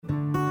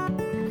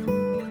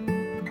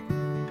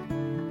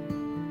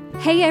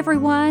Hey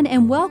everyone,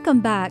 and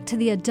welcome back to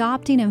the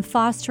Adopting and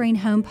Fostering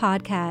Home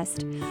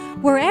podcast.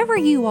 Wherever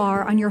you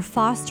are on your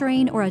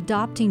fostering or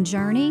adopting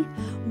journey,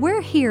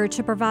 we're here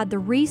to provide the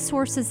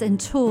resources and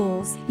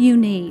tools you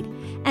need.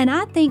 And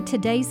I think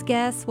today's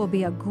guest will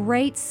be a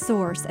great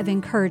source of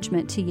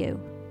encouragement to you.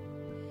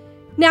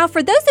 Now,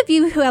 for those of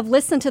you who have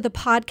listened to the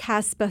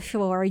podcast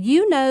before,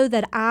 you know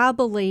that I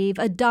believe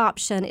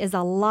adoption is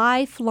a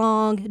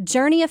lifelong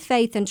journey of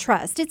faith and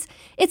trust.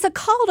 It's a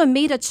call to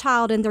meet a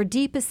child in their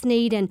deepest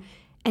need and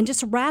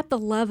just wrap the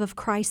love of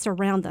Christ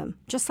around them,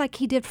 just like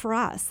He did for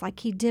us,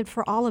 like He did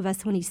for all of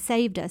us when He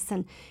saved us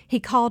and He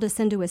called us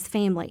into His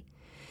family.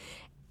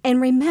 And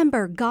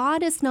remember,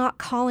 God is not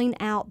calling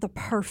out the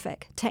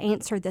perfect to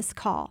answer this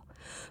call,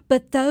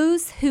 but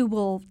those who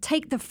will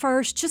take the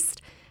first,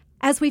 just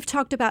as we've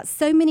talked about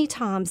so many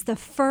times, the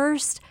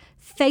first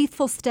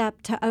faithful step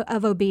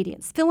of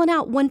obedience, filling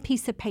out one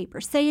piece of paper,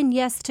 saying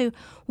yes to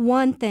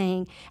one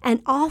thing, and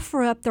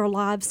offer up their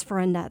lives for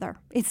another.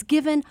 It's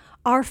given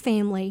our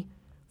family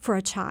for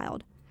a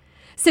child.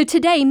 So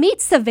today,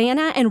 meet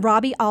Savannah and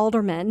Robbie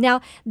Alderman.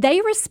 Now,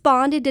 they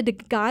responded to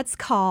God's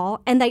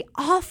call, and they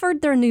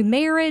offered their new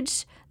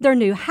marriage, their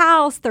new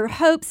house, their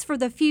hopes for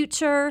the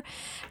future,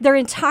 their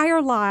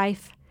entire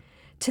life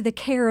to the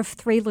care of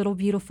three little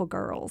beautiful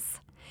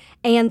girls.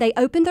 And they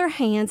opened their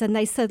hands and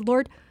they said,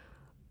 Lord,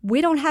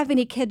 we don't have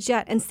any kids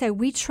yet, and so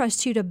we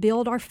trust you to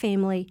build our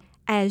family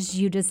as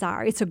you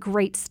desire. It's a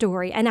great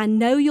story, and I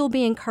know you'll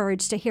be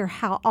encouraged to hear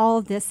how all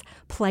of this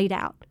played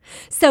out.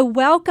 So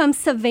welcome,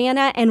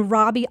 Savannah and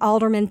Robbie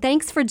Alderman.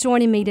 Thanks for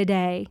joining me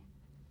today.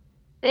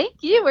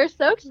 Thank you. We're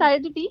so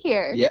excited to be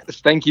here.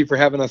 Yes, thank you for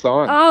having us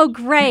on. Oh,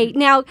 great.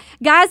 Now,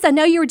 guys, I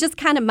know you were just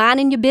kind of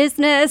minding your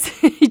business,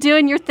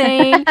 doing your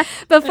thing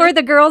before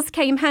the girls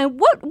came home.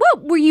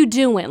 What were you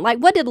doing? Like,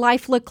 what did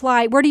life look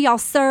like? Where do y'all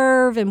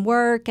serve and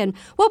work? And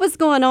what was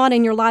going on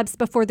in your lives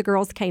before the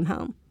girls came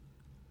home?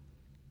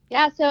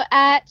 Yeah, so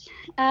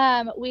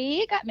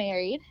we got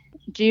married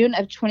June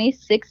of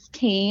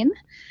 2016.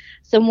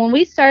 So when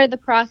we started the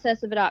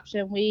process of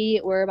adoption,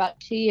 we were about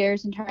 2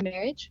 years into our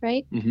marriage,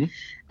 right? Mm-hmm.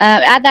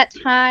 At that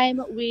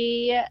time,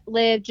 we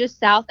lived just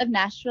south of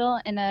Nashville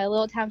in a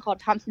little town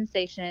called Thompson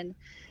Station.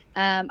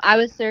 I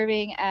was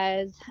serving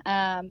as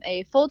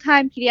a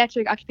full-time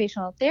pediatric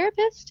occupational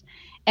therapist,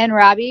 and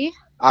Robbie?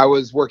 I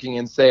was working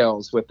in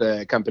sales with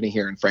a company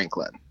here in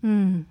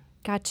Franklin.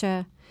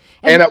 Gotcha.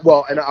 And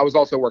I was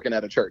also working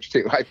at a church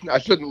too. I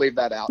shouldn't leave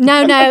that out.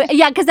 No,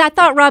 yeah, because I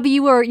thought, Robbie,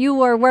 you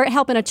were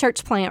helping a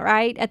church plant,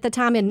 right, at the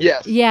time?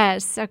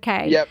 Yes,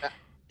 okay. Yep.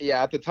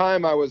 Yeah, at the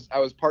time I was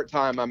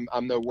part-time.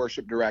 I'm the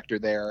worship director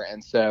there,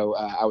 and so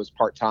I was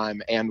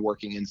part-time and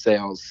working in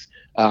sales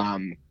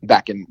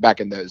back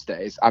in those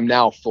days. I'm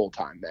now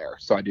full-time there,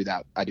 so I do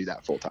that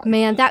full-time.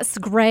 Man, that's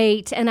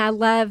great, and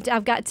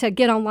I've got to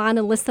get online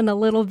and listen a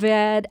little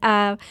bit,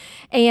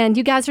 and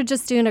you guys are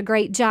just doing a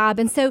great job.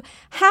 And so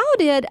how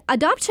did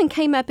adoption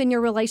came up in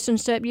your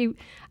relationship?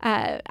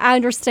 I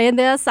understand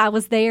this. I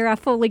was there. I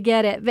fully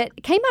get it, but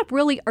it came up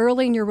really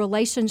early in your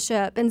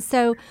relationship, and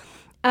so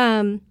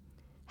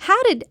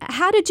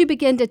How did you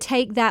begin to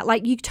take that?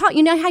 Like you talk,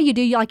 you know how you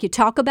do, you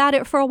talk about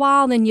it for a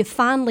while, and then you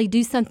finally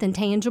do something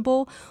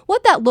tangible.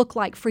 What'd that look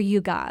like for you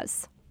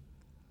guys?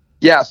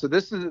 Yeah, so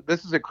this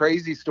is a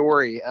crazy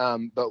story,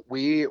 but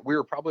we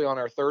were probably on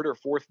our third or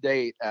fourth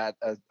date at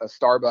a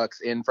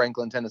Starbucks in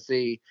Franklin,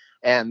 Tennessee,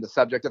 and the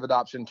subject of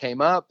adoption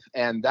came up,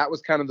 and that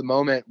was kind of the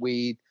moment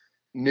we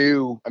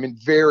knew. I mean,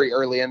 very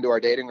early into our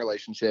dating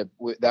relationship,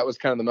 that was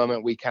kind of the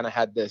moment we kind of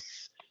had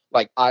this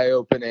like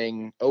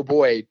eye-opening, oh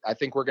boy, I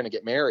think we're going to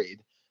get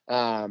married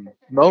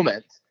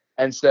moment.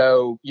 And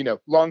so,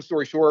 long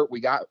story short,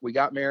 we got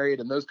married,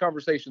 and those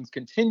conversations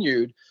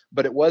continued,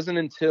 but it wasn't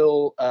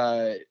until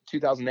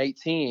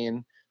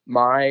 2018,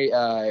 my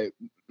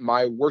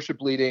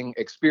worship leading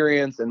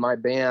experience and my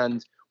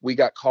band, we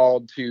got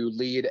called to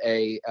lead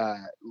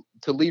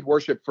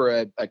worship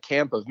for a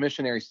camp of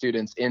missionary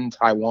students in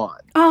Taiwan.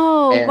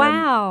 Oh,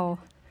 wow.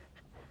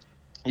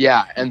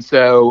 Yeah, and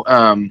so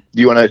do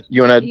you want to pick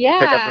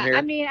up from here?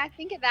 I mean, I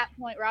think at that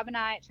point, Rob and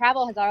I,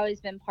 travel has always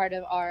been part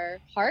of our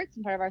hearts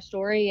and part of our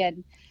story,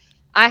 and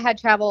I had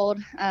traveled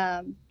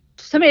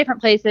so many different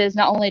places,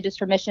 not only just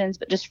for missions,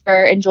 but just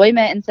for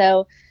enjoyment. And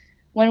so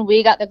when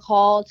we got the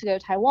call to go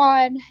to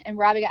Taiwan, and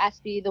Robbie got asked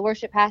to be the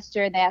worship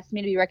pastor, and they asked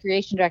me to be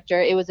recreation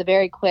director, it was a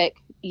very quick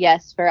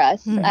yes for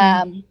us.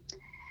 Mm-hmm.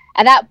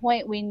 At that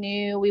point, we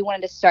knew we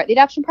wanted to start the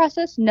adoption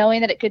process,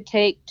 knowing that it could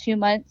take 2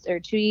 months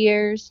or 2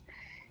 years.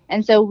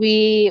 And so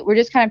we were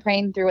just kind of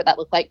praying through what that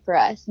looked like for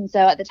us. And so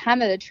at the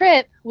time of the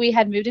trip, we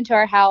had moved into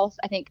our house,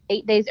 I think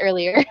 8 days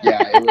earlier.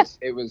 Yeah,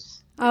 it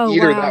was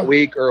either that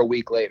week or a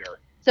week later.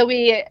 So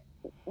we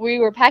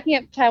were packing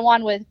up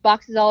Taiwan with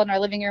boxes all in our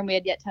living room. We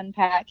had yet to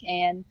unpack,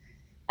 and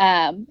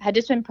had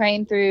just been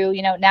praying through,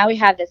 now we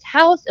have this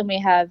house and we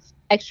have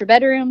extra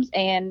bedrooms,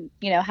 and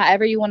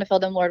however you want to fill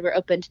them, Lord, we're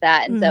open to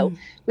that. And so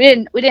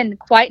we didn't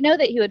quite know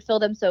that He would fill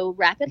them so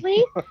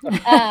rapidly,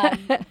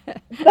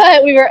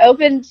 but we were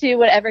open to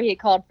whatever He had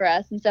called for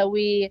us. And so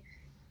we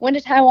went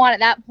to Taiwan at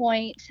that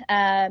point.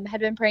 Had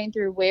been praying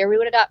through where we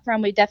would adopt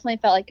from. We definitely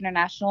felt like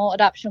international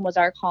adoption was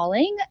our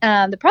calling.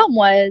 The problem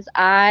was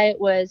I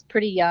was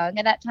pretty young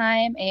at that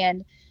time,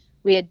 and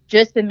we had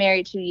just been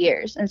married 2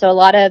 years. And so a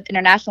lot of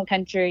international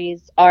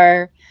countries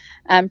are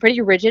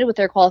pretty rigid with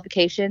their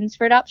qualifications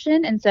for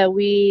adoption. And so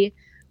we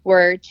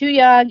were too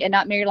young and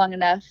not married long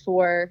enough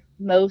for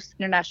most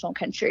international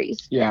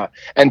countries. Yeah.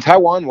 And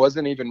Taiwan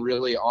wasn't even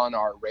really on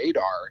our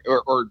radar,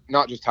 or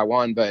not just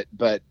Taiwan, but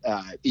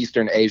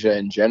Eastern Asia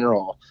in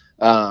general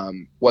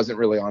wasn't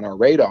really on our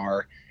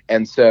radar.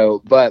 And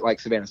so, but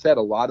like Savannah said,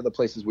 a lot of the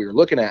places we were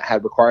looking at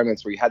had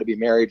requirements where you had to be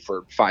married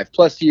for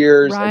 5+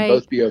 years and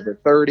both be over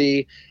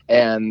 30.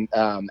 And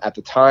at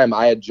the time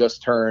I had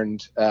just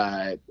turned,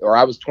 or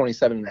I was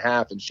 27 and a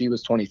half and she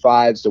was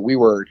 25. So we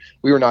were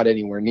not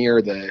anywhere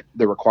near the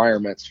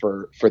requirements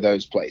for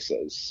those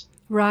places.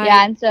 Right.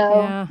 Yeah. And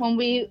so when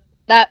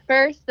the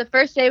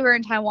first day we were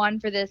in Taiwan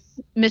for this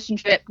mission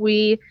trip,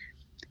 the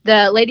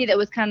lady that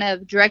was kind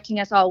of directing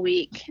us all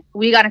week,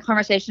 we got in a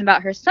conversation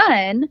about her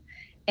son.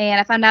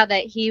 And I found out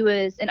that he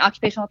was in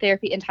occupational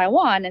therapy in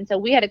Taiwan. And so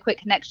we had a quick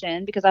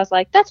connection because I was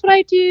like, that's what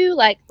I do.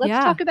 Like,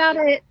 let's talk about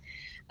it.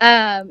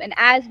 And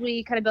as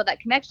we kind of built that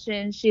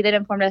connection, she then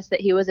informed us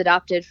that he was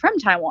adopted from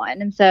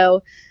Taiwan. And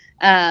so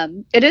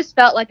it just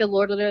felt like the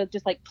Lord literally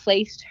just like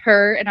placed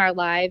her in our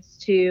lives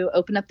to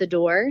open up the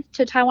door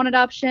to Taiwan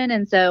adoption.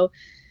 And so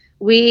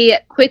we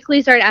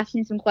quickly started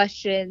asking some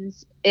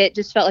questions. It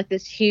just felt like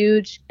this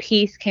huge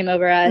peace came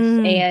over us.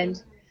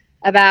 And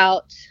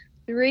about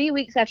 3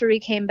 weeks after we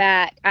came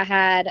back, I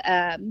had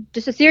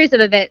just a series of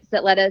events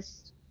that led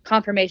us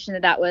confirmation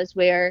that was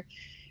where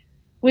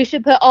we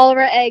should put all of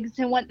our eggs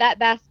in that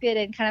basket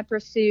and kind of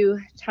pursue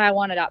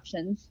Taiwan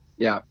adoptions.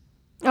 Yeah.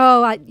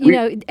 Oh,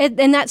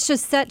 and that's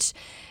just such,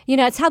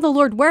 it's how the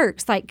Lord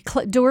works. Like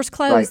doors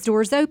close,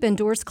 doors open,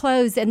 doors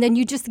close, and then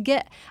you just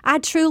I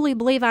truly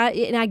believe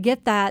I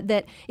get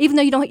that even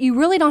though you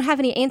really don't have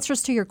any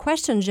answers to your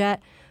questions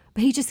yet,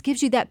 but He just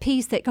gives you that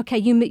peace that,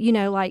 okay,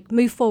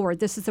 move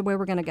forward. This is the way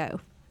we're going to go.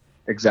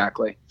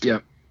 Exactly. Yeah.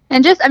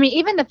 And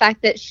even the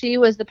fact that she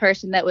was the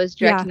person that was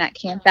directing that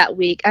camp that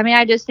week.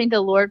 I just think the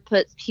Lord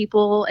puts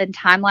people and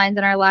timelines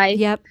in our life.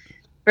 Yep.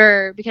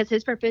 Because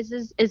His purpose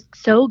is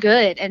so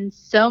good and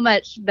so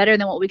much better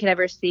than what we could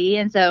ever see.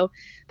 And so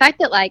the fact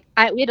that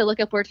we had to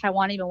look up where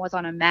Taiwan even was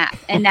on a map,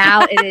 and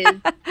now it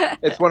is.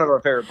 It's one of our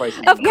favorite places.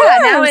 Of course. Yeah,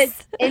 now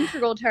it's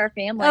integral to our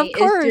family. Of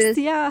course, it's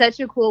just such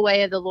a cool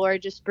way of the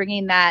Lord just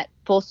bringing that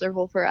full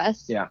circle for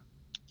us. Yeah.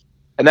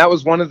 And that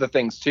was one of the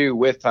things too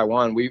with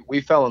Taiwan.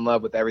 We fell in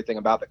love with everything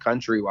about the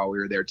country while we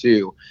were there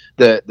too.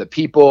 The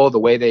people, the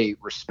way they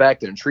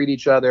respect and treat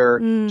each other,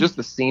 just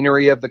the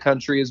scenery of the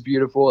country is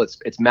beautiful.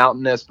 It's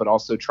mountainous, but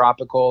also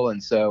tropical.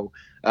 And so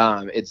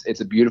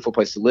it's a beautiful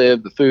place to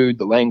live. The food,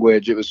 the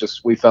language, it was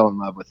just, we fell in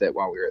love with it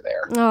while we were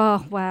there.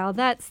 Oh, wow.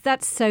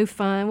 That's so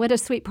fun. What a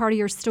sweet part of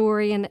your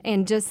story.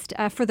 And just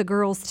for the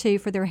girls too,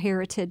 for their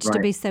heritage to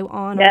be so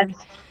honored.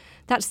 Yes.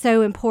 That's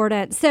so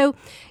important. So,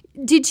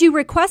 did you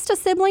request a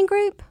sibling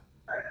group?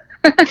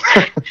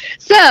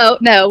 So,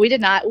 no, we did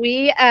not.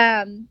 We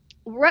had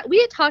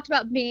talked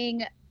about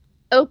being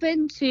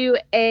open to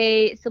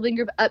a sibling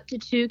group up to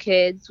 2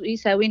 kids. We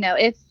said we know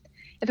if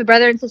a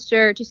brother and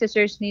sister, 2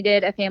 sisters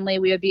needed a family,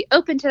 we would be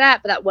open to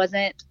that, but that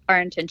wasn't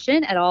our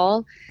intention at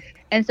all.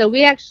 And so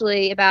we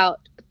actually, about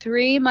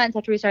 3 months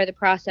after we started the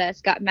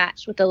process, got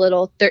matched with a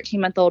little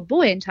 13-month-old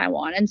boy in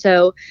Taiwan. And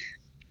so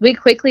we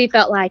quickly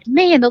felt like,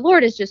 man, the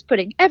Lord is just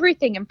putting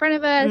everything in front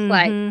of us. Mm-hmm.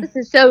 Like, this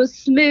is so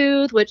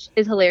smooth, which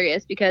is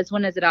hilarious because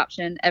when is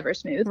adoption ever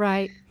smooth?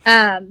 Right.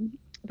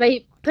 But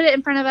He put it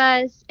in front of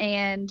us,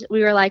 and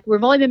we were like,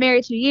 we've only been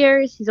married 2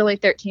 years. He's only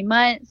 13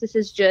 months. This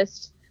is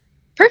just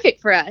perfect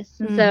for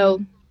us. And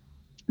so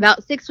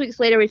about 6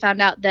 weeks later, we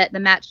found out that the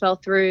match fell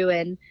through.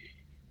 And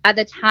at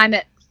the time,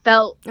 it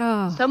felt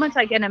so much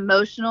like an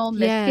emotional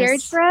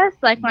miscarriage for us.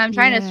 Like, when I'm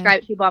trying to describe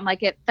it to people, I'm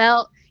like, it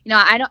felt...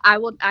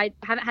 I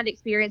haven't had the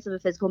experience of a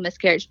physical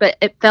miscarriage, but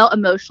it felt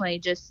emotionally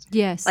just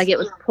like it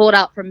was pulled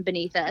out from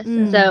beneath us.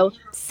 And so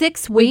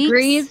 6 weeks,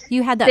 grieved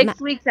you had that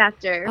 6 weeks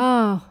after.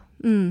 Oh,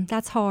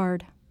 that's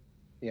hard.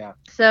 Yeah.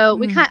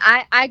 So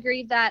I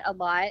grieved that a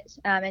lot.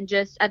 And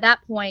just at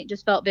that point,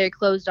 just felt very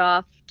closed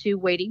off to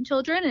waiting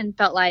children, and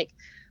felt like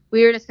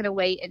we were just going to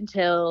wait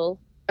until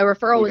a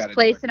referral was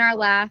placed in our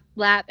lap,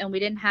 and we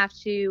didn't have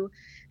to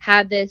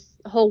have this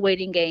whole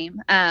waiting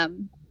game.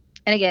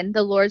 And again,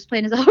 the Lord's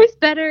plan is always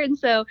better. And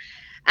so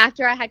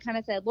after I had kind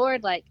of said,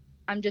 Lord, like,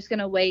 I'm just going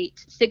to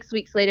wait, 6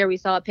 weeks later, we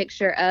saw a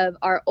picture of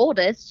our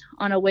oldest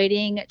on a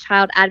waiting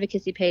child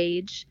advocacy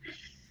page.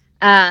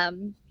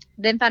 Then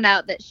found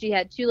out that she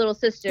had 2 little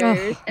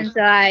sisters. And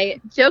so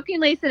I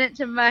jokingly sent it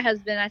to my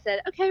husband. I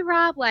said, okay,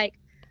 Rob, like,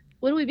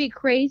 would we be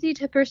crazy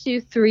to pursue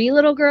 3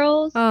 little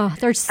girls? Oh,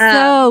 they're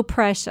so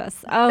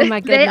precious. Oh, my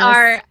goodness. They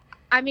are.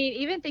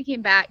 Even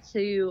thinking back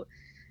to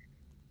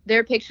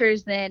their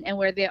pictures then and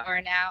where they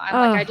are now,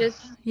 I'm like,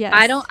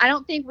 I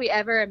don't think we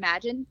ever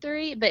imagined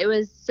 3, but it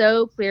was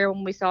so clear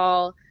when we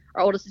saw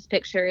our oldest's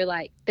picture,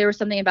 like there was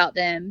something about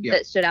them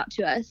that stood out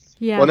to us.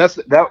 Yeah. Well,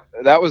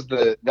 that was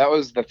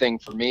the thing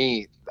for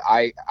me.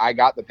 I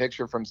got the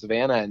picture from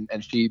Savannah,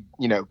 and she,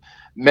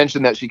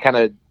 mentioned that she kind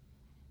of,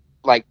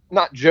 like,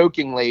 not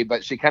jokingly,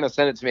 but she kind of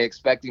sent it to me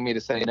expecting me to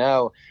say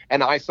no.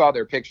 And I saw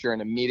their picture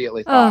and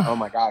immediately thought, oh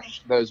my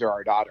gosh, those are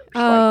our daughters.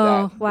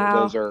 Oh, like that.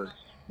 wow.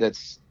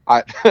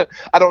 I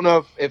I don't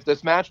know if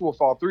this match will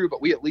fall through,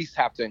 but we at least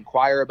have to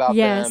inquire about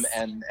them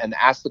and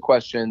ask the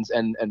questions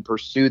and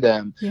pursue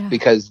them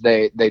because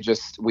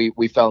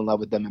we fell in love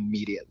with them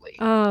immediately.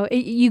 Oh,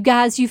 you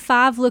guys, you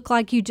 5 look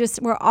like you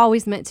just were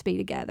always meant to be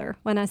together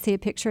when I see a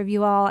picture of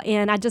you all.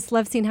 And I just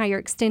love seeing how your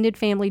extended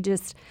family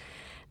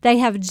they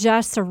have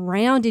just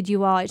surrounded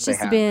you all. It's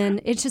just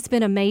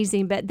been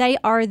amazing. But they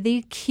are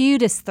the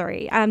cutest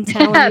 3. I'm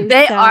telling you.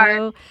 They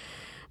are.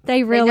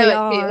 They really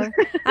are.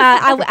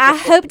 I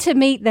hope to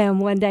meet them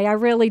one day. I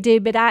really do.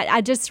 But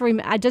I just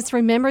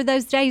remember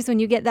those days when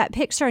you get that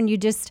picture and you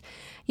just,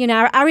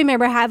 I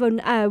remember having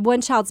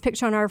one child's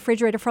picture on our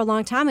refrigerator for a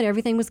long time and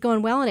everything was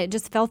going well and it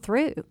just fell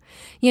through,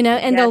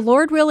 and the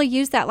Lord really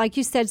used that, like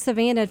you said,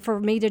 Savannah, for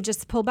me to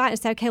just pull back and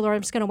say, okay, Lord,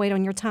 I'm just going to wait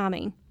on your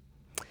timing.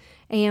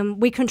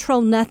 And we control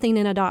nothing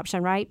in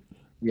adoption, right?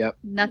 Yep.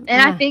 Nothing. And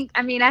I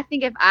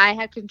think if I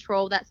had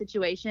controlled that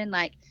situation,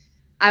 like,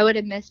 I would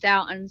have missed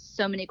out on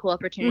so many cool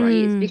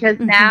opportunities because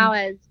now,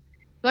 as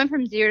going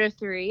from 0 to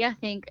 3, I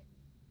think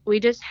we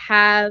just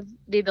have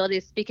the ability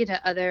to speak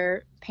into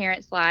other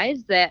parents'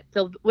 lives that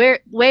feel way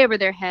over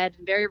their head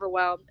and very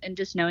overwhelmed, and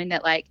just knowing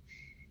that, like,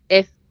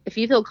 if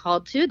you feel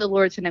called to, the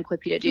Lord's going to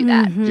equip you to do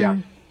that.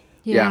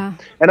 Yeah.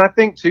 And I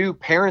think too,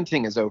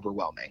 parenting is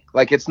overwhelming.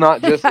 Like, it's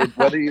not just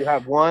whether you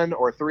have 1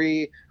 or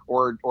 3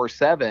 or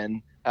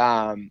 7,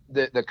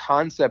 the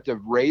concept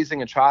of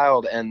raising a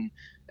child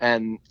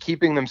and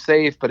keeping them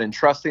safe, but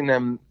entrusting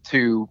them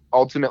to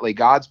ultimately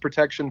God's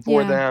protection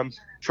for them,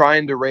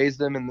 trying to raise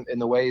them in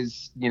the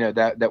ways,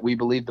 that we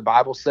believe the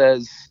Bible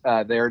says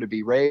they're to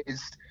be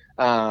raised,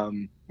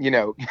 helping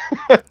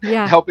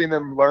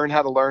them learn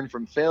how to learn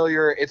from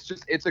failure.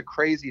 It's a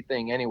crazy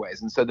thing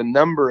anyways. And so the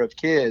number of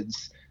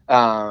kids,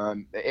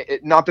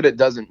 not that it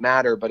doesn't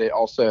matter, but it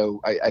also,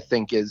 I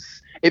think it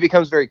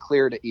becomes very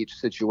clear to each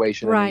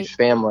situation and each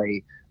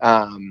family,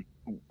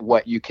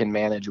 what you can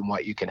manage and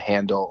what you can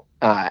handle.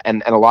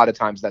 And a lot of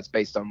times that's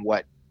based on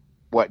what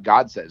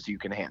God says you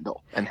can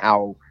handle and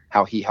how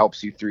he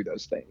helps you through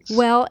those things.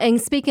 Well,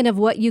 and speaking of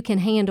what you can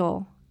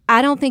handle,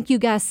 I don't think you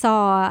guys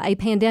saw a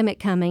pandemic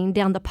coming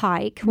down the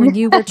pike when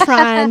you were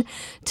trying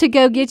to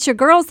go get your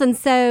girls. And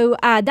so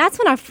that's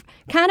when I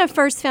kind of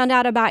first found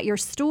out about your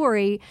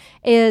story,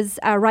 is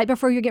right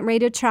before you're getting ready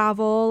to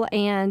travel,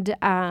 and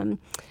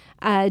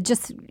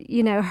just,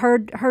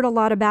 heard a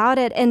lot about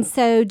it. And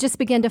so just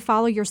began to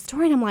follow your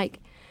story. And I'm like,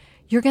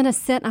 you're going to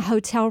sit in a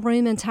hotel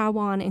room in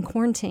Taiwan in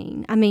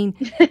quarantine. I mean,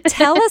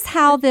 tell us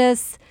how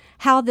this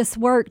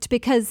worked,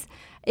 because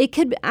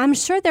I'm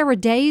sure there were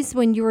days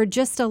when you were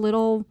just a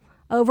little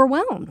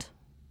overwhelmed.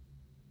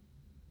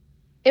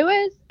 It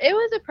was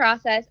a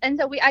process. And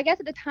so I guess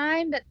at the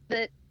time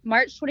that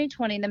March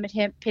 2020,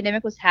 the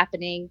pandemic was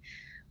happening,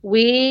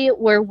 we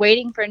were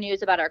waiting for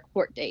news about our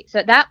court date. So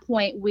at that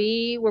point,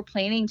 we were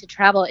planning to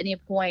travel at any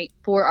point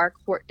for our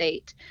court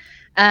date.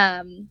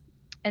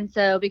 And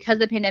so because of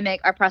the pandemic,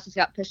 our process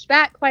got pushed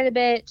back quite a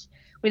bit.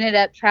 We ended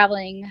up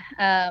traveling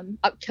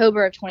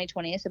October of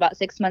 2020, so about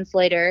 6 months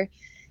later.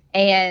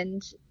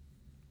 And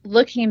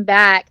looking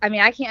back, I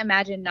mean, I can't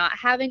imagine not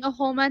having a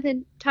whole month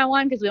in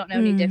Taiwan because we don't know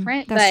any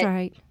different. That's but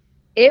right.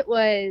 It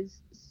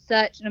was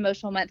such an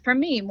emotional month for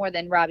me, more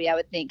than Robbie, I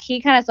would think. He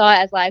kind of saw it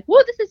as like,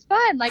 whoa, this is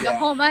fun. Like a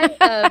whole month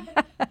of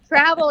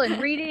travel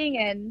and reading.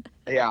 And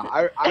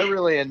I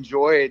really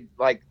enjoyed,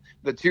 like,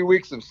 the 2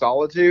 weeks of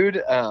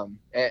solitude,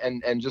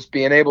 and just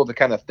being able to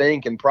kind of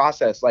think and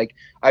process. Like,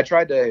 I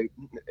tried to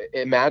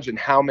imagine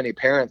how many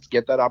parents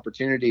get that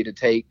opportunity to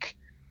take,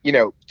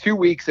 2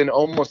 weeks in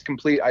almost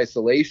complete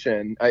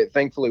isolation.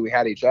 Thankfully we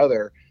had each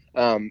other,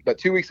 but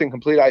 2 weeks in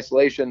complete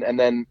isolation, and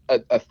then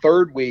a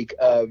third week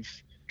of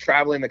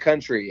traveling the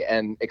country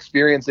and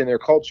experiencing their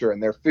culture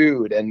and their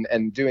food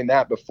and doing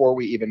that before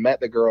we even met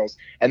the girls.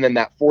 And then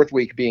that 4th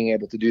week being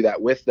able to do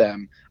that with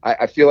them,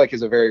 I feel like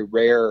is a very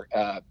rare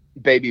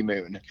baby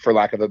moon, for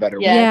lack of a better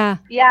word.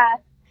 Yeah.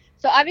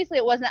 So obviously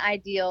it wasn't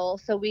ideal.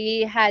 So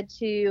we had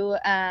to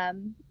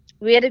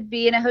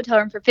be in a hotel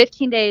room for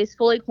 15 days,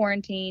 fully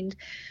quarantined.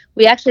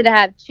 We actually had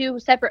to have 2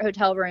 separate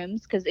hotel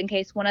rooms because in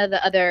case one of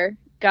the other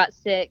got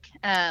sick,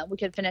 we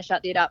could finish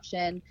out the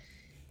adoption.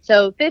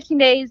 So 15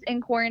 days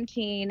in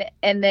quarantine,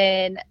 and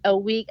then a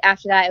week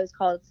after that, it was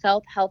called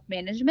self-health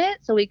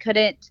management. So we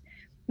couldn't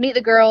meet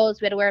the girls.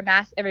 We had to wear a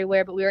mask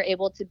everywhere, but we were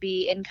able to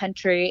be in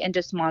country and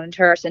just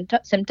monitor our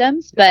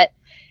symptoms. But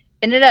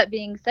ended up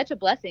being such a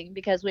blessing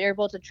because we were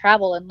able to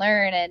travel and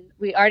learn, and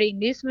we already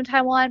knew some of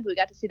Taiwan, but we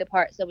got to see the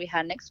parts that we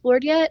hadn't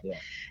explored yet.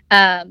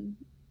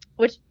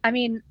 Which, I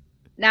mean,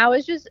 now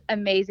is just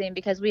amazing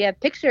because we have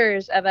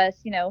pictures of us,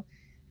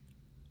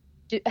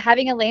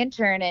 having a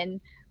lantern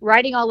and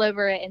writing all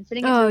over it and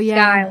sending it Oh, to the yeah.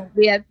 sky.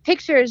 We have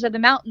pictures of the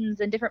mountains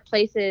and different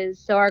places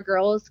so our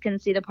girls can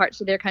see the parts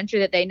of their country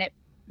that they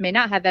may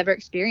not have ever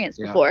experienced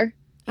before.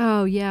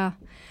 Oh, yeah.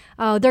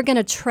 Oh, they're going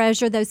to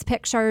treasure those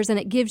pictures, and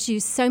it gives you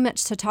so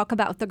much to talk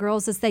about with the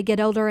girls as they get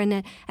older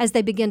and as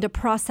they begin to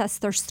process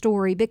their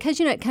story,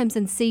 because, it comes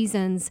in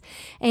seasons.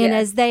 And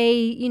as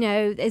they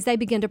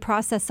begin to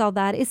process all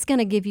that, it's going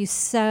to give you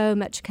so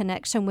much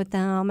connection with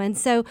them. And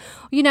so,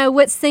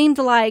 what seemed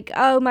like,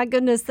 oh my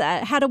goodness,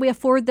 how do we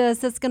afford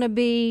this? It's going to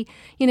be,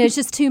 it's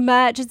just too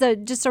much. It's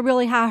just a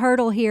really high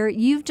hurdle here.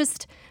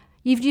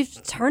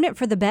 You've turned it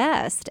for the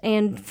best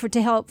and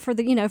to help for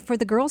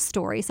the girls'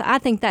 story. So I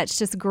think that's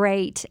just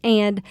great.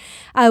 And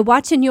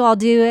watching you all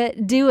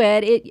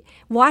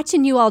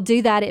watching you all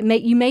do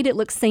that, you made it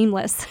look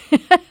seamless.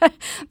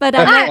 But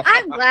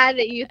I'm glad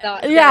that you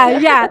thought.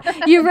 Yeah,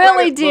 you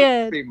really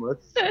did.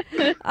 Seamless.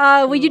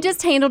 Well, you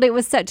just handled it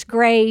with such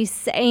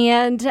grace,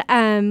 and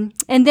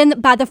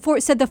then by the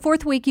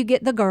fourth week you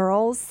get the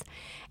girls.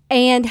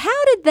 And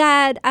how did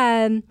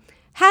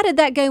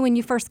that go when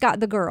you first got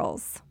the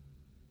girls?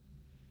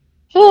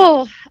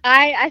 Oh,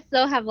 I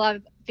still have a lot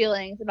of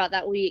feelings about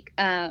that week.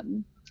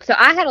 So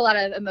I had a lot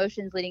of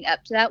emotions leading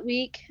up to that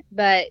week,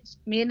 but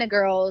me and the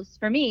girls,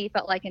 for me,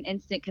 felt like an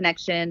instant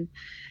connection.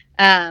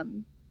 I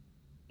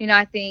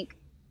think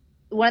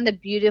one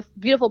of the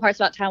beautiful parts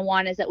about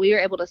Taiwan is that we were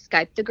able to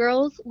Skype the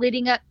girls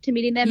leading up to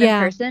meeting them in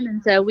person.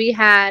 And so we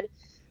had,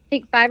 I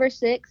think, 5 or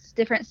 6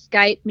 different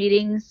Skype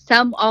meetings,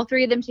 all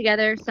 3 of them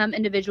together, some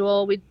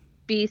individual. We'd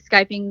be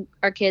Skyping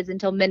our kids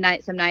until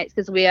midnight some nights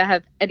because we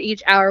have at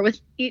each hour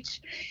with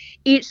each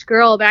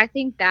girl. But I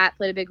think that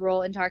played a big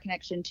role into our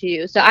connection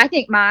too. So I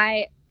think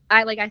I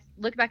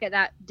look back at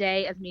that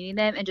day of meeting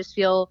them and just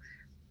feel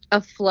a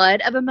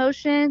flood of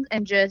emotions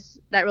and just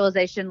that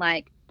realization,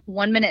 like,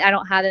 one minute I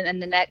don't have them and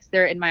the next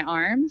they're in my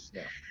arms.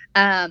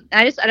 I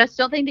just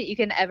don't think that you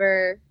can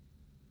ever,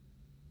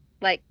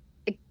 like,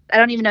 I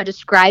don't even know,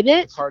 describe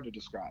it. It's hard to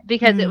describe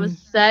because it was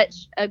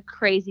such a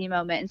crazy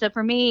moment. And so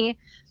for me,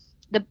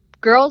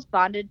 girls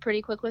bonded pretty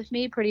quick with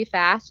me, pretty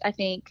fast. I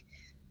think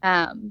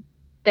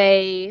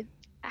they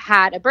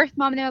had a birth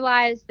mom in their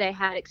lives. They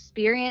had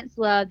experienced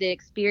love. They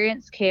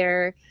experienced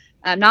care,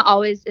 not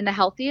always in the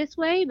healthiest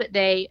way, but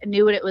they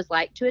knew what it was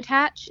like to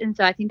attach. And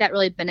so I think that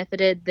really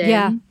benefited them.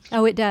 Yeah.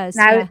 Oh, it does.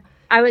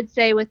 I would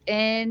say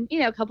within,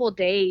 a couple of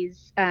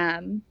days,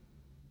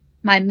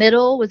 my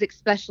middle was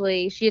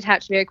she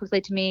attached very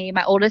quickly to me.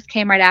 My oldest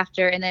came right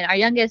after. And then our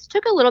youngest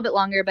took a little bit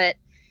longer, but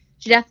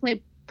she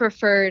definitely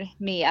preferred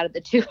me out of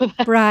the 2 of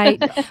us. Right.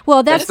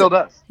 Well, that still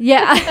does.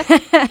 Yeah.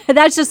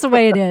 That's just the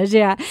way it is.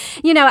 Yeah.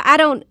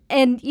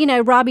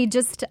 Robbie,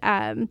 just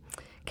kind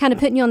of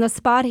putting you on the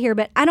spot here,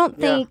 but I don't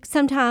think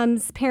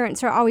sometimes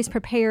parents are always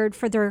prepared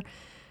for their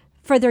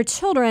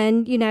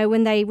children,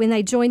 when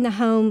they join the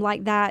home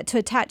like that, to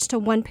attach to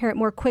one parent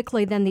more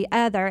quickly than the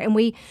other. And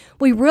we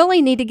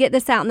really need to get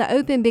this out in the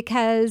open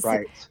because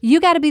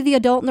you got to be the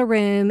adult in the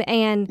room.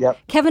 And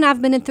Kevin and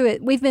I've been through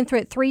it. We've been through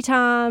it 3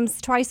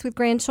 times, twice with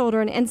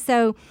grandchildren. And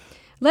so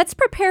let's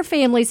prepare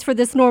families for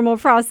this normal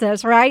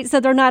process, right? So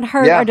they're not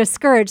hurt or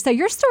discouraged. So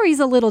your story is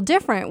a little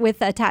different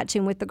with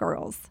attaching with the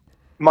girls.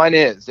 Mine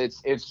is.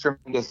 It's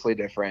tremendously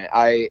different.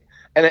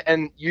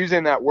 And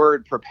using that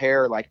word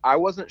prepare, like, I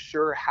wasn't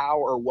sure how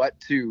or what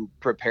to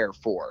prepare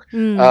for.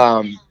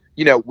 I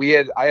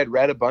had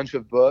read a bunch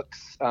of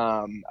books,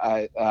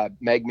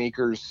 Meg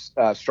Meeker's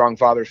Strong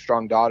Fathers,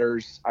 Strong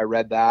Daughters. I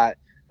read that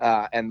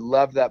and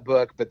loved that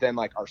book. But then,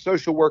 like, our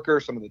social worker,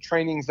 some of the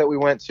trainings that we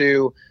went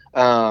to,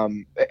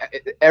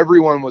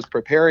 everyone was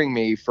preparing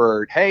me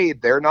for, hey,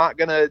 they're not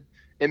going to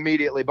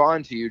immediately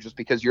bond to you just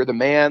because you're the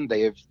man.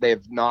 They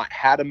have not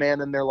had a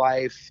man in their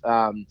life.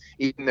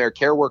 Even their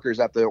care workers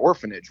at the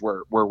orphanage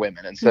were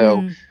women. And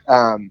so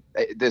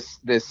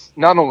this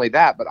not only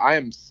that, but I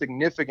am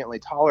significantly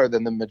taller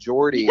than the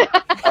majority of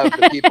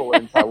the people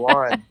in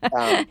Taiwan.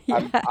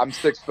 I'm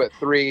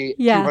 6'3",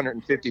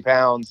 250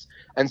 pounds.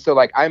 And so,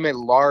 like, I'm a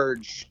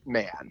large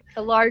man.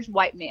 A large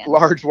white man.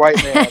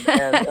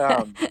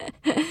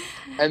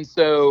 And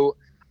so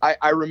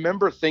I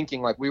remember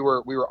thinking, like, we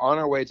were on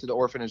our way to the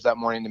orphanage that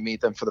morning to meet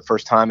them for the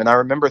first time. And I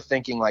remember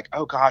thinking, like,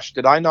 oh gosh,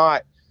 did I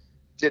not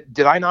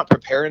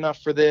prepare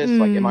enough for this?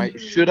 Like,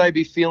 should I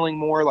be feeling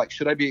more? Like,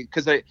 should I be,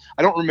 because I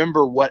don't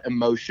remember what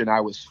emotion I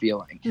was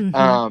feeling.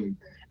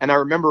 And I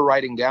remember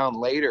writing down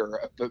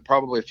later, but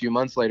probably a few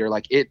months later,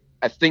 like,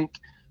 I think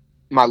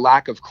my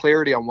lack of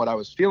clarity on what I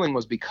was feeling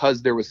was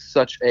because there was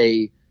such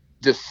a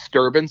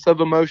disturbance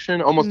of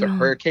emotion, almost a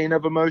hurricane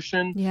of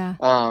emotion.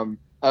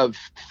 Of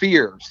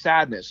fear,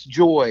 sadness,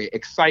 joy,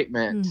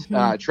 excitement,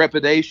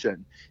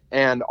 trepidation,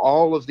 and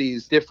all of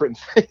these different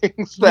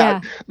things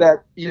that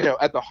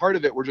at the heart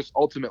of it were just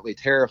ultimately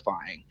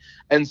terrifying.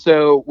 And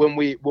so when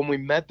we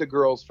met the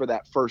girls for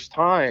that first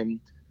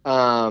time,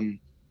 I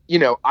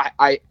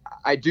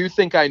do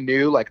think I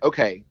knew, like,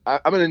 okay, I'm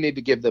going to need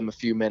to give them a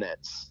few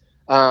minutes.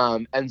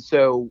 And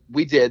so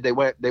we did. They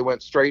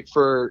went straight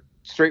for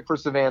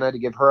Savannah to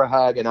give her a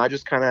hug, and I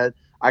just kind of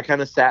I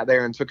kind of sat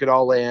there and took it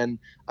all in.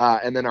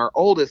 And then our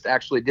oldest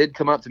actually did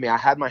come up to me. I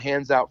had my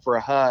hands out for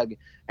a hug,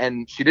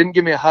 and she didn't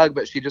give me a hug,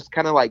 but she just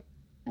kind of like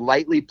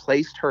lightly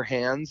placed her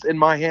hands in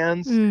my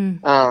hands,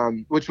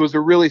 which was a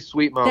really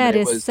sweet moment. That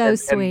It is was so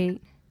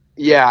sweet.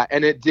 Yeah,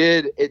 and it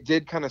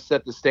did kind of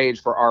set the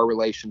stage for our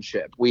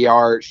relationship.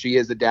 She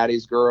is a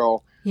daddy's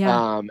girl.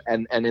 Yeah.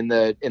 And in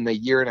the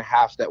year and a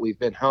half that we've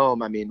been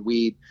home, I mean,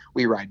 we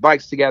ride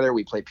bikes together,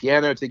 we play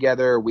piano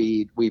together,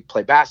 we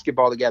play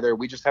basketball together.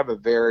 We just have a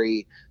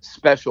very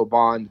special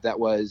bond that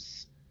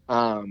was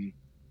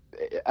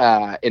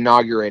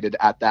inaugurated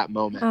at that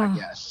moment, I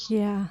guess.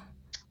 Yeah.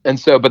 And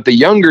so, but the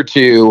younger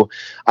two,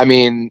 I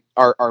mean,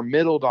 our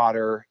middle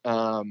daughter,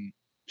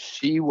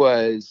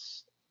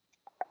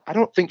 I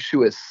don't think she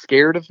was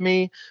scared of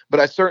me, but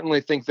I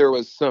certainly think there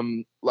was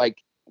some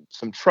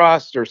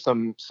trust or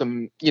some,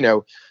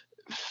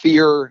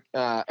 fear,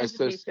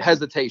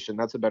 hesitation.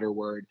 That's a better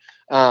word.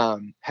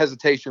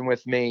 Hesitation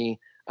with me,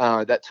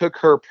 that took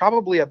her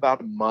probably about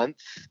a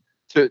month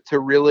to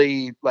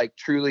really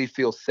truly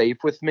feel safe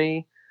with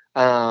me.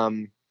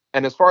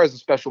 And as far as a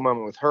special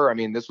moment with her, I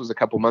mean, this was a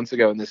couple months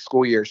ago in this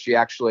school year. She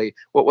actually,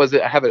 what was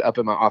it? I have it up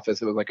in my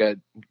office. It was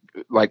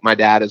like my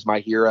dad is my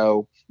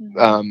hero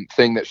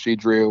thing that she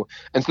drew.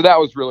 And so that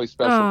was really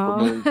special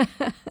for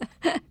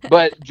me.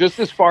 But just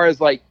as far as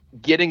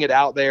getting it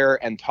out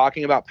there and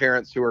talking about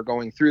parents who are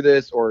going through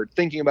this or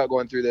thinking about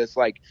going through this,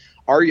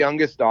 our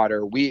youngest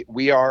daughter,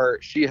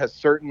 she has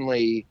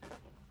certainly,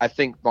 I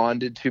think,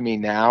 bonded to me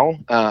now.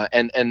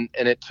 And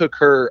it took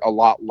her a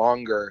lot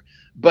longer.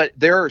 But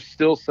there are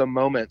still some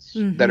moments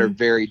that are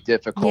very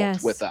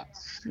difficult with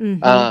us,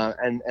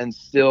 and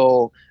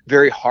still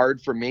very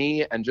hard for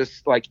me. And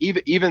just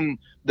even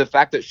the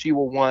fact that she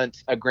will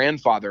want a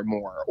grandfather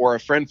more, or a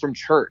friend from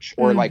church,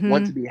 or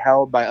want to be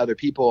held by other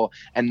people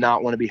and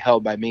not want to be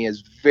held by me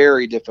is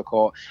very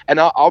difficult. And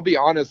I'll be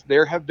honest,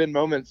 there have been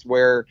moments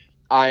where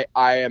I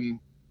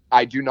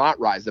do not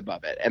rise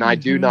above it, and I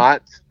do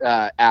not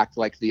act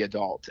like the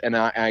adult, and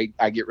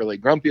I get really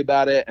grumpy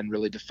about it and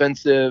really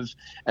defensive,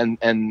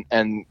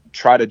 and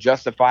try to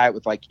justify it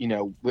with I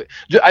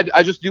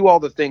just do all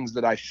the things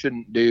that I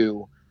shouldn't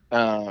do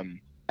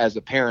as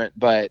a parent,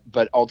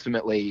 but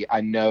ultimately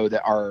I know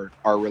that our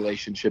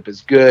relationship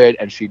is good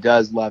and she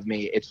does love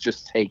me. It's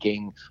just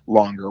taking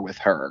longer with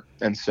her,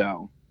 and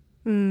so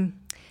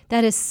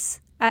that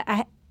is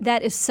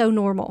that is so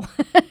normal.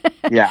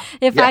 Yeah.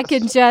 If I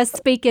could just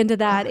speak into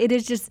that, it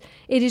is just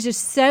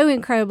so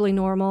incredibly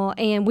normal,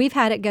 and we've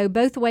had it go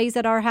both ways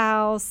at our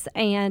house,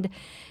 and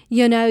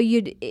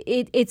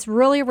it's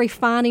really a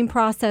refining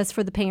process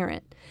for the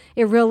parent.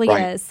 It really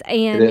is,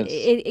 and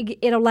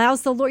it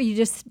allows the Lord. You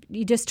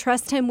just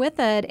trust Him with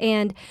it,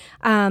 and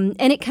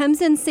it comes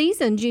in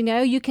seasons.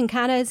 You can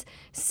kind of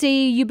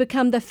see you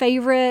become the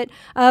favorite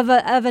of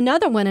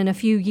another one in a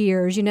few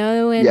years.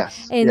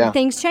 And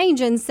things change,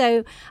 and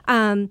so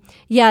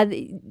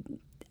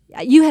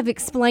you have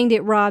explained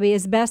it, Robbie,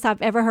 as best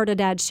I've ever heard a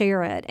dad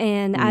share it,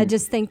 and I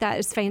just think that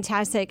is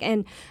fantastic.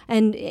 And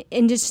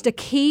just to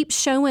keep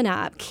showing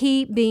up,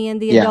 keep being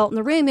the adult in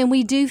the room, and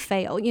we do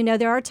fail.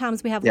 There are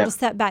times we have little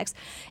setbacks.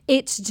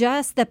 It's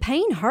just the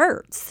pain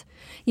hurts,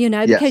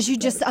 because you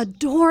just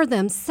adore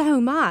them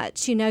so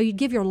much. You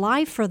give your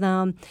life for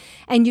them,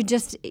 and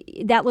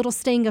that little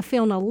sting of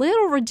feeling a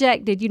little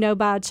rejected,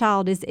 by a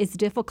child is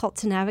difficult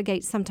to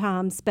navigate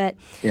sometimes. But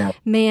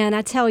man,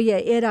 I tell you,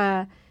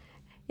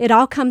 it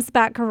all comes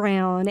back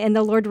around, and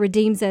the Lord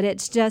redeems it.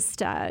 It's just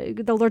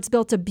the Lord's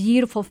built a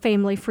beautiful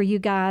family for you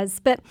guys.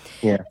 But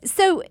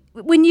so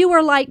when you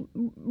were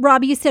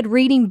Robbie, you said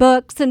reading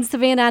books, and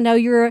Savannah, I know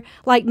you're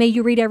like me.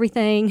 You read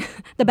everything.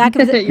 The back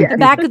of the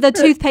back of the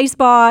toothpaste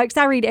box.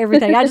 I read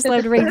everything. I just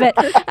love to read. But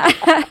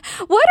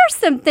what are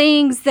some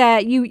things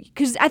that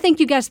because I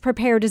think you guys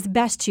prepared as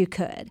best you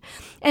could.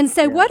 And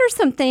so what are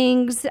some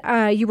things,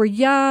 you were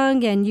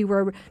young and you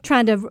were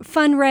trying to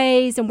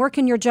fundraise and work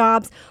in your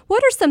jobs.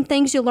 What are some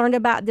things you learned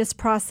about this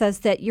process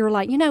that you're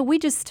like, we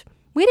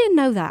didn't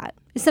know that?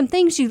 Some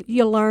things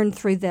you learned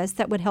through this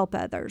that would help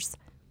others.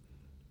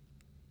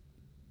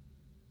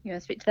 You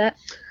want to speak to that?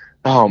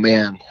 Oh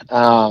man.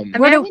 I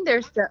think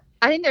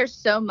there's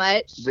so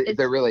much.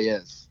 There really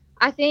is.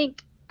 I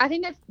think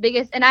that's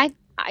biggest, and I'm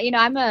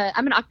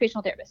an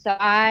occupational therapist. So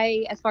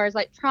as far as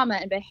trauma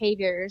and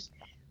behaviors,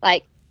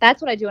 that's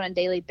what I do on a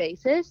daily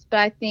basis. But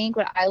I think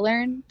what I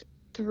learned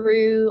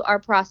through our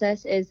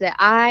process is that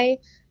I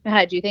know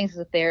how to do things as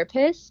a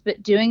therapist,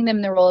 but doing them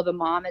in the role of a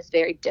mom is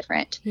very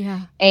different.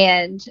 Yeah.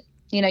 And,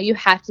 you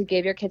have to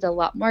give your kids a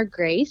lot more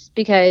grace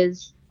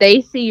because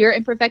they see your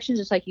imperfections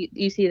just like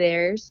you see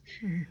theirs.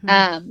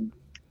 Mm-hmm.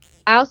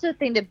 I also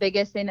think the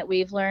biggest thing that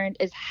we've learned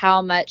is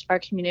how much our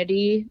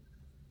community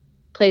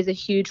plays a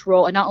huge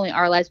role in not only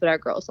our lives, but our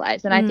girls'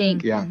 lives. And I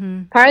think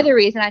part of the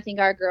reason I think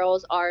our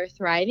girls are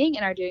thriving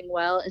and are doing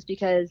well is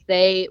because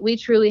we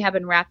truly have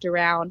been wrapped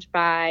around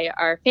by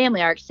our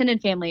family, our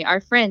extended family, our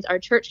friends, our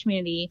church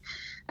community.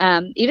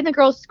 Even the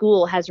girls'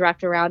 school has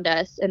wrapped around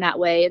us in that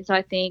way. And so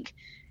I think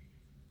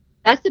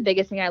that's the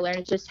biggest thing I learned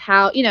is just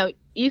how,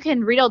 you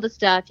can read all the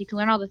stuff, you can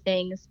learn all the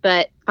things,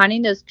 but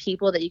finding those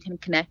people that you can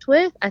connect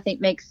with, I think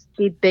makes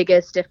the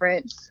biggest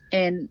difference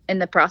in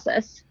the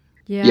process.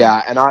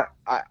 Yeah. And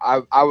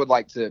I would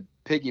like to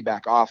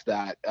piggyback off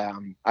that.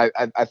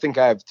 I think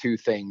I have two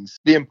things.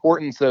 The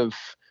importance of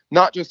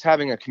not just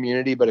having a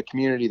community, but a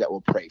community that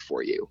will pray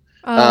for you.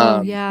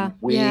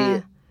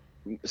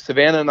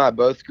 Savannah and I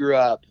both grew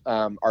up.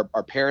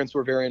 Our parents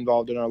were very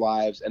involved in our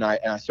lives, and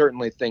I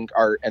certainly think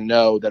and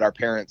know that our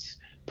parents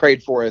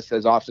prayed for us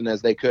as often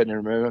as they could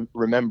and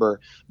remember.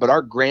 But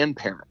our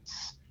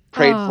grandparents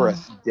prayed for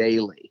us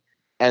daily,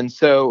 and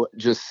so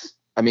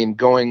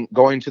going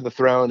to the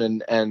throne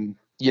and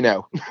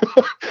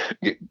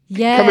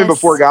coming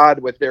before God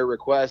with their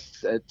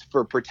requests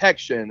for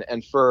protection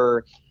and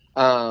for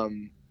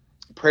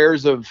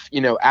prayers of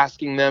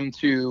asking them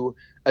to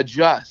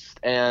adjust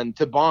and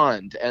to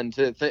bond and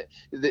to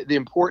the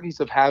importance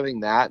of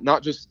having that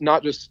not just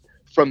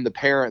from the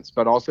parents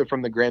but also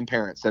from the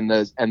grandparents and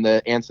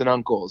the aunts and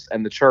uncles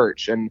and the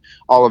church and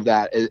all of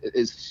that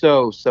is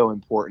so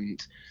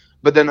important.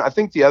 But then I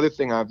think the other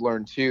thing I've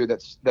learned too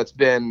that's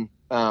been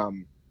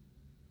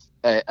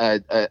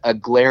a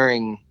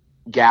glaring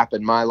gap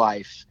in my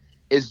life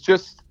is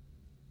just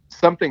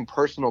something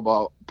personal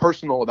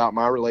about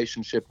my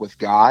relationship with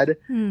God.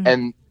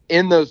 And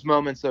in those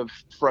moments of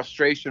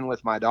frustration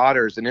with my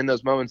daughters, and in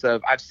those moments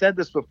of I've said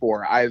this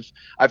before, I've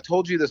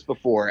told you this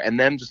before, and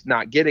them just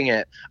not getting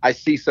it, I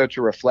see such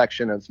a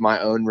reflection of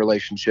my own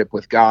relationship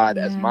with God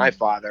as my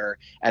father,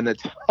 and the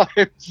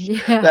times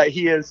that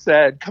he has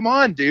said, "Come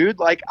on, dude!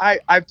 Like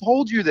I've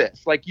told you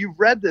this. Like you've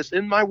read this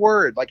in my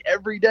word, like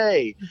every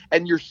day,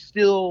 and you're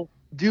still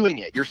doing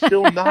it. You're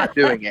still not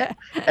doing it."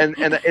 And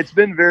it's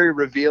been very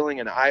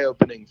revealing and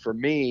eye-opening for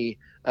me,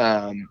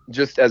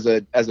 just as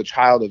a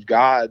child of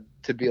God,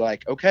 to be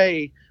like,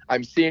 okay,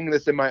 I'm seeing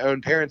this in my own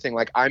parenting.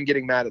 Like I'm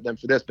getting mad at them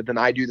for this, but then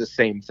I do the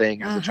same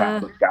thing as a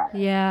child of God.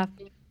 Yeah.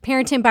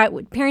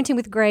 Parenting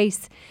with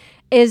grace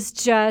is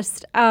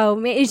just,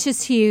 it's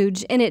just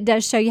huge. And it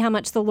does show you how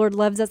much the Lord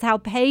loves us, how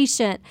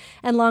patient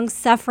and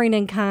long-suffering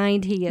and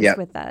kind he is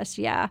with us.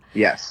 Yeah.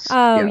 Yes.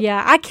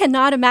 Yeah. I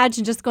cannot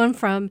imagine just going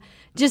from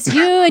just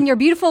you and your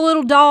beautiful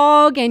little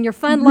dog and your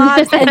fun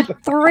lives and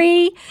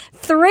three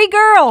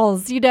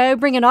girls,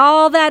 bringing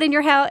all that in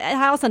your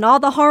house and all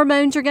the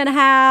hormones you're going to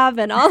have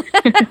and all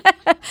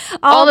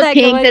all the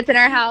pink that's in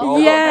our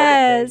house.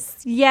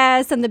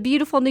 Yes. And the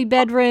beautiful new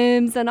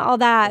bedrooms and all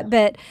that.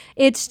 But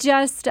it's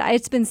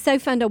been so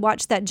fun to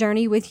watch that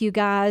journey with you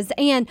guys.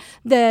 And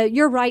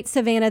you're right,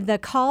 Savannah, the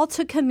call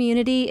to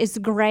community is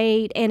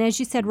great. And as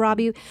you said,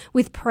 Robbie,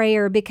 with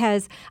prayer,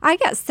 because I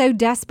got so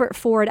desperate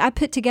for it. I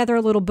put together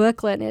a little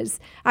booklet.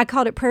 I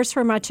called it Prayers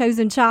for My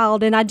Chosen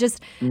Child. And I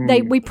just,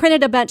 we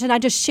printed a bunch and I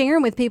just share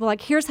them with people.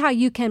 Like, here's how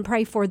you can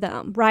pray for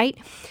them. Right.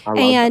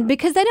 And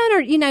because they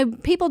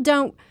don't, people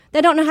don't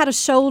know how to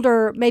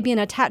shoulder maybe an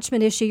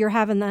attachment issue you're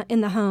having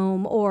in the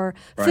home or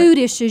food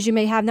issues you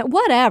may have,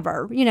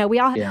 whatever. We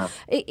all have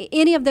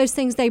any of those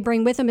things they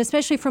bring with them,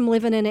 especially from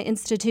living in an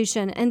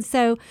institution. And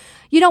so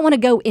you don't want to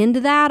go into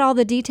that, all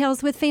the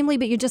details with family,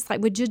 but you're just like,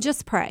 would you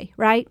just pray,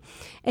 right?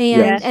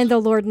 And the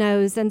Lord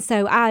knows. And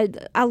so I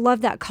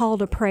love that call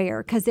to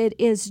prayer because it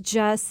is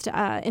just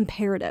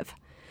imperative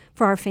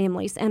for our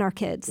families and our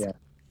kids. Yeah.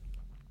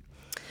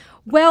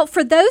 Well,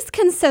 for those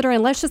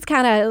considering,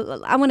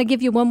 I want to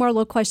give you one more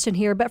little question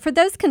here, but for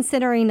those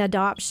considering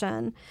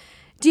adoption,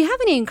 do you have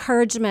any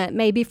encouragement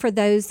maybe for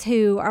those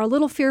who are a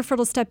little fearful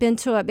to step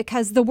into it?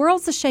 Because the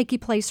world's a shaky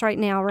place right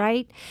now,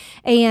 right?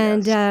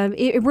 And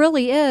it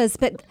really is,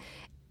 but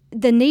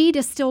the need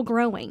is still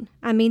growing.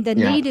 I mean, the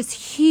need is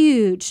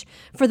huge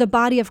for the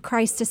body of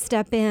Christ to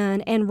step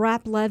in and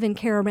wrap love and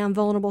care around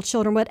vulnerable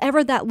children,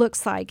 whatever that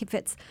looks like, if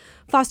it's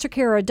foster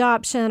care or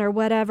adoption or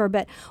whatever.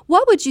 But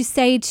what would you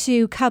say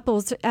to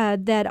couples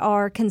that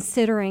are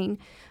considering,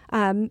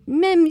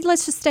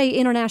 let's just say,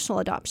 international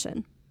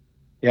adoption?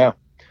 Yeah.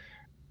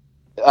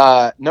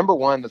 Number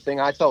one, the thing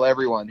I tell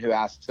everyone who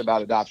asks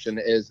about adoption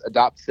is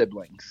adopt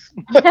siblings.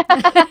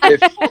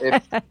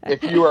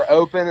 if you are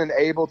open and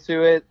able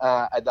to it,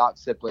 adopt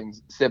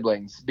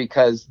siblings,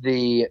 because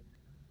the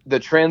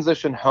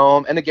transition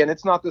home, and again,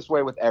 it's not this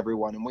way with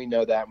everyone, and we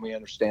know that and we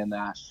understand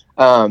that.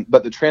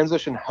 But the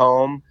transition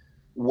home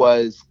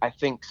was, I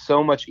think,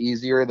 so much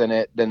easier than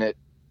it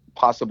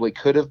possibly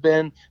could have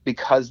been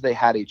because they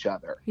had each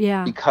other.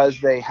 Yeah. Because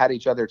they had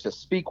each other to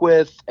speak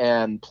with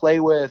and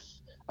play with.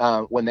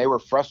 When they were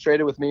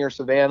frustrated with me or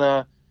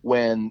Savannah,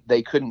 when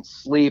they couldn't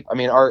sleep. I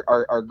mean,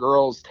 our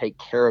girls take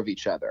care of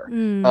each other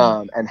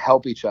and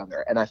help each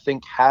other. And I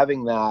think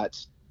having that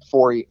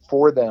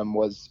for them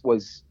was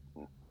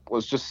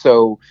just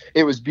so,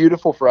 it was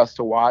beautiful for us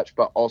to watch,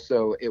 but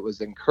also it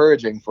was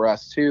encouraging for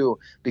us too,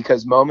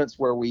 because moments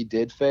where we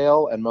did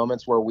fail and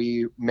moments where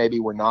we maybe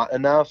were not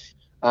enough,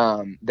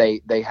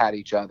 they had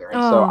each other.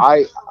 And so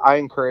I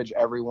encourage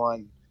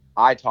everyone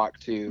I talk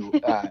to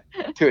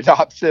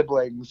adopt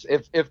siblings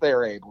if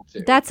they're able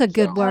to. That's a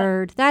good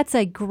word. That's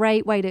a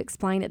great way to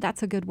explain it.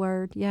 That's a good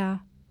word. Yeah.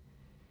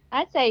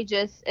 I'd say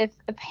just if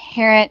a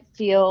parent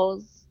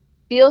feels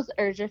feels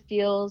urge or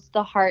feels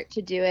the heart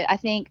to do it, I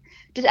think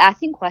just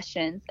asking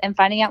questions and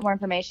finding out more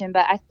information.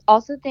 But I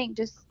also think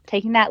just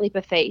taking that leap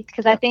of faith,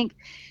 because I think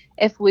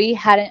if we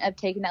hadn't have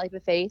taken that leap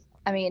of faith,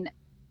 I mean,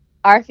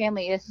 our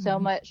family is so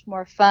much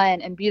more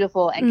fun and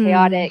beautiful and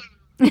chaotic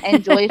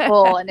and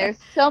joyful, and there's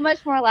so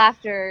much more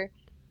laughter.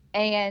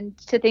 And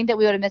to think that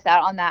we would have missed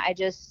out on that,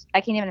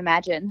 I can't even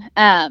imagine.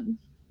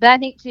 But I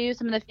think too,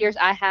 some of the fears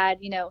I had,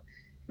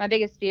 my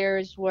biggest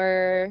fears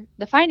were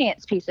the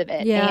finance piece of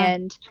it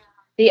and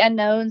the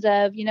unknowns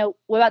of,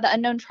 what about the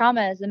unknown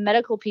traumas and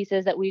medical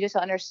pieces that we just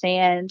don't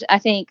understand. I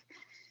think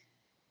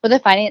with the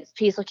finance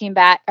piece, looking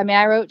back, I mean,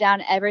 I wrote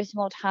down every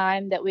single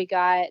time that we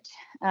got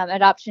an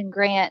adoption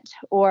grant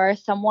or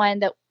someone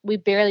that we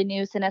barely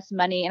knew sent us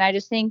money. And I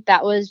just think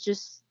that was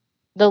just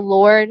the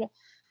Lord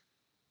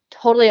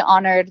totally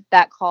honored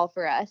that call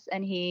for us.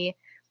 And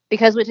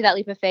because we took that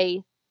leap of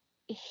faith,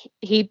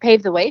 he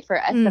paved the way for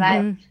us.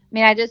 And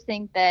I just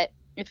think that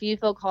if you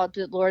feel called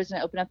to the Lord is going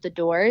to open up the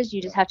doors,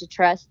 you just have to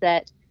trust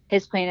that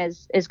his plan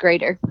is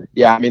greater.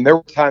 Yeah. I mean, there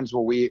were times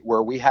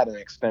where we had an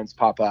expense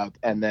pop up,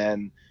 and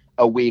then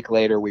a week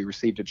later we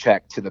received a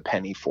check to the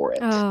penny for it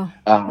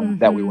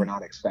that we were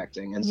not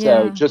expecting. And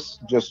so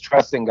just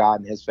trusting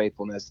God and his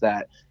faithfulness,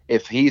 that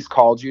if he's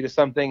called you to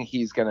something,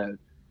 he's going to,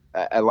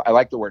 I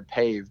like the word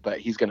pave, but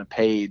he's going to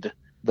pave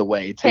the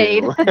way too. Pay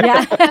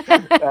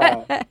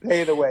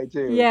the way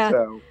too. Yeah.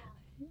 So.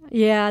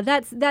 Yeah,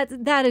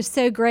 that is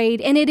so great.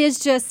 And it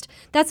is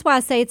that's why I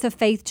say it's a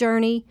faith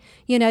journey.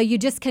 You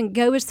just can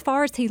go as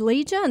far as he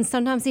leads you, and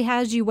sometimes he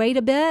has you wait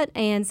a bit,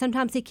 and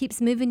sometimes he keeps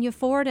moving you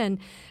forward, and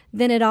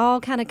then it all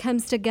kind of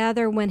comes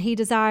together when he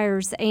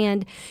desires.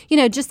 And,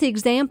 just the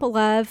example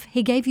of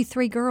he gave you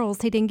 3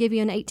 girls. He didn't give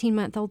you an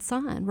 18-month-old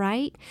son,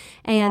 right?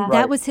 And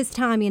that was his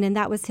timing, and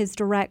that was his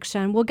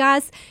direction. Well,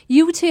 guys,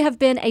 you two have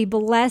been a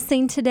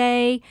blessing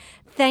today.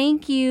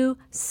 Thank you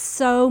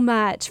so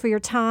much for your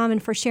time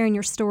and for sharing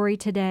your story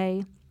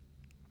today.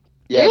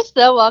 Yes.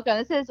 You're so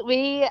welcome.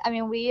 We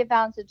have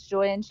found such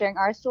joy in sharing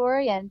our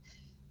story, and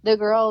the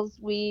girls,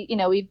 we've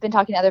been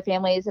talking to other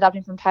families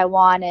adopting from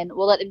Taiwan, and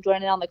we'll let them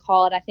join in on the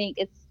call. And I think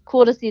it's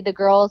cool to see the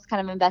girls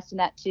kind of invest in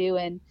that too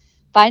and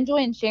find joy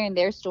in sharing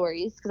their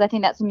stories, because I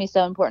think that's going to be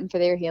so important for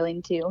their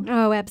healing too.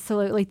 Oh,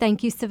 absolutely.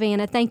 Thank you,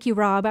 Savannah. Thank you,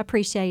 Rob. I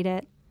appreciate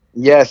it.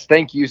 Yes,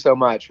 thank you so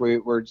much.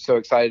 We're so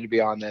excited to be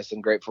on this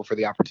and grateful for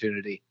the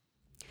opportunity.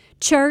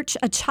 Church,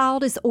 a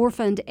child is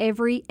orphaned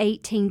every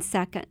 18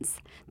 seconds.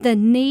 The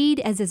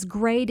need is as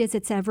great as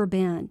it's ever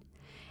been.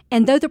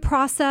 And though the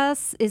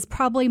process is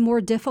probably more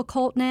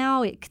difficult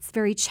now, it's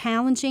very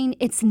challenging,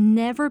 it's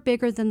never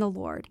bigger than the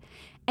Lord.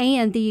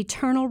 And the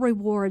eternal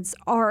rewards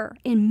are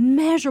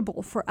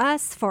immeasurable for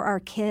us, for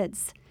our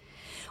kids.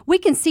 We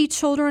can see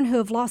children who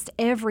have lost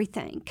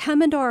everything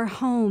come into our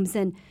homes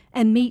and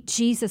meet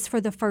Jesus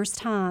for the first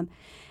time.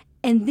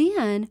 And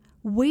then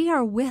we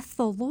are with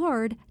the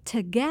Lord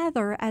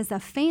together as a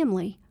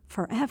family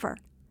forever.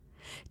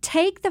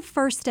 Take the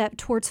first step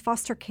towards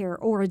foster care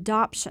or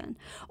adoption,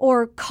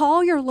 or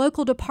call your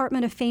local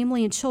Department of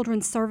Family and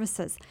Children's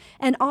Services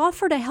and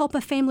offer to help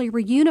a family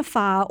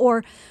reunify,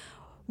 or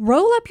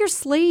roll up your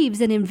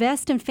sleeves and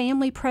invest in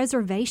family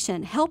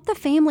preservation. Help the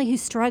family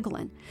who's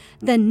struggling.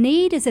 The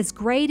need is as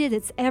great as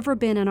it's ever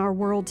been in our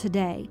world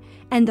today.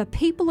 And the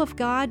people of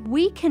God,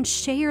 we can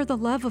share the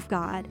love of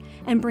God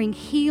and bring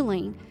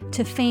healing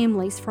to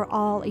families for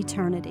all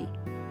eternity.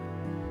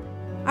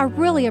 I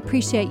really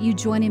appreciate you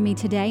joining me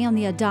today on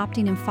the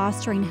Adopting and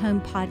Fostering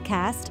Home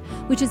podcast,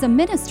 which is a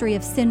ministry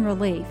of Sin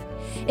Relief.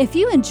 If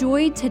you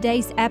enjoyed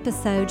today's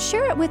episode,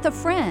 share it with a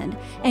friend,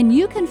 and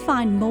you can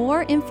find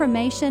more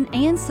information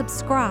and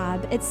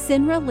subscribe at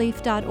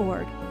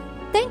sinrelief.org.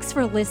 Thanks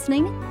for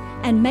listening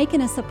and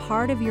making us a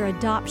part of your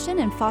adoption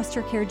and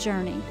foster care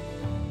journey.